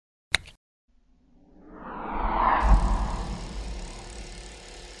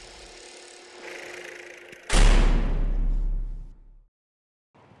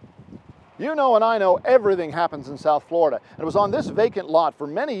You know and I know everything happens in South Florida. And it was on this vacant lot for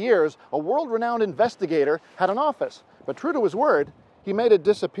many years a world-renowned investigator had an office. But true to his word, he made it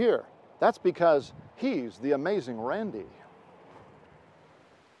disappear. That's because he's the amazing Randi.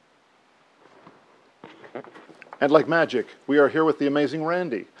 And like magic, we are here with the amazing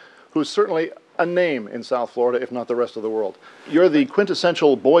Randi, who's certainly a name in South Florida, if not the rest of the world. You're the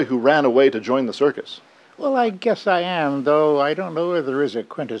quintessential boy who ran away to join the circus. Well, I guess I am, though I don't know whether there is a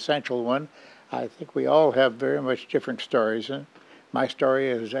quintessential one. I think we all have very much different stories, and my story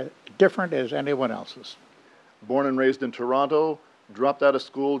is as different as anyone else's. Born and raised in Toronto, dropped out of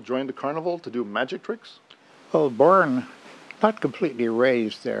school, joined the carnival to do magic tricks? Well, born, not completely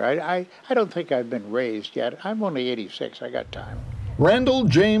raised there. I don't think I've been raised yet. I'm only 86. I got time. Randall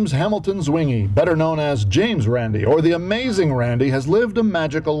James Hamilton Zwingy, better known as James Randi, or the amazing Randi, has lived a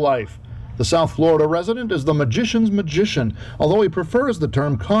magical life. The South Florida resident is the magician's magician, although he prefers the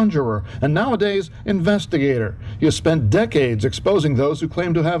term conjurer, and nowadays investigator. He has spent decades exposing those who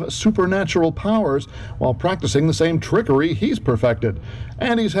claim to have supernatural powers while practicing the same trickery he's perfected.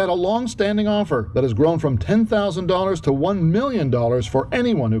 And he's had a long-standing offer that has grown from $10,000 to $1 million for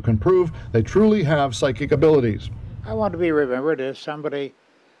anyone who can prove they truly have psychic abilities. I want to be remembered as somebody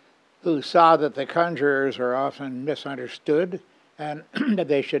who saw that the conjurers are often misunderstood and that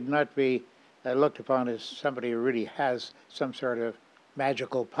they should not be looked upon as somebody who really has some sort of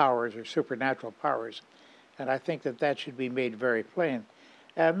magical powers or supernatural powers. And I think that that should be made very plain.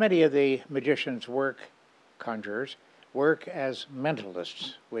 Many of the magicians conjurers, work as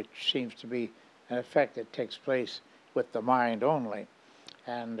mentalists, which seems to be an effect that takes place with the mind only,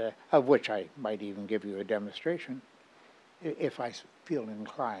 and of which I might even give you a demonstration if I feel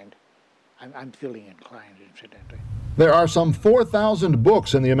inclined. I'm feeling inclined, incidentally. There are some 4,000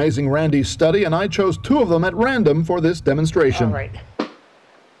 books in the amazing Randi's study, and I chose 2 of them at random for this demonstration. All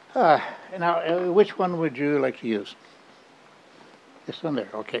right. Now, which one would you like to use? This one there,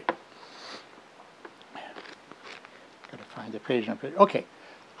 okay. Gotta find the page on page. Okay,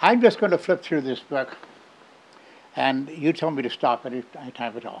 I'm just going to flip through this book, and you tell me to stop any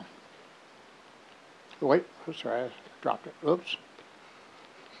time at all. Wait, oh, sorry, I dropped it. Oops.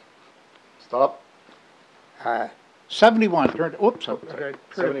 Stop. 71. Oops, turn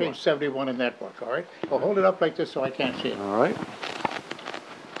to page 71 in that book, all right? Well, hold it up like this so I can't see it. All right.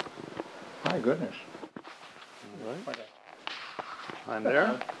 My goodness. All right. I'm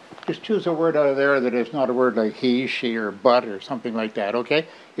there. Just choose a word out of there that is not a word like he, she, or but, or something like that, okay?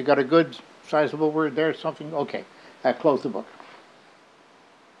 You got a good, sizable word there, something, okay. Close the book.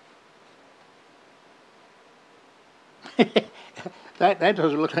 That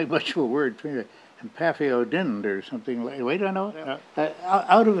doesn't look like much of a word. Empathiodined or something like. Wait, I know. Yeah.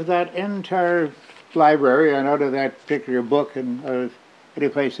 Out of that entire library and out of that particular book and any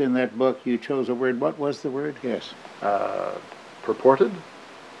place in that book, you chose a word. What was the word? Yes. Purported?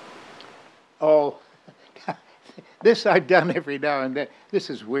 Oh, this I've done every now and then. This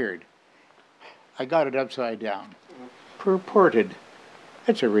is weird. I got it upside down. Purported.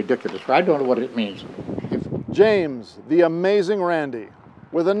 That's a ridiculous word. I don't know what it means. James, the amazing Randi,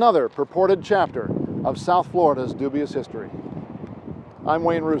 with another purported chapter of South Florida's dubious history. I'm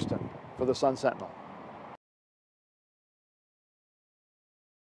Wayne Roustan for the Sun Sentinel.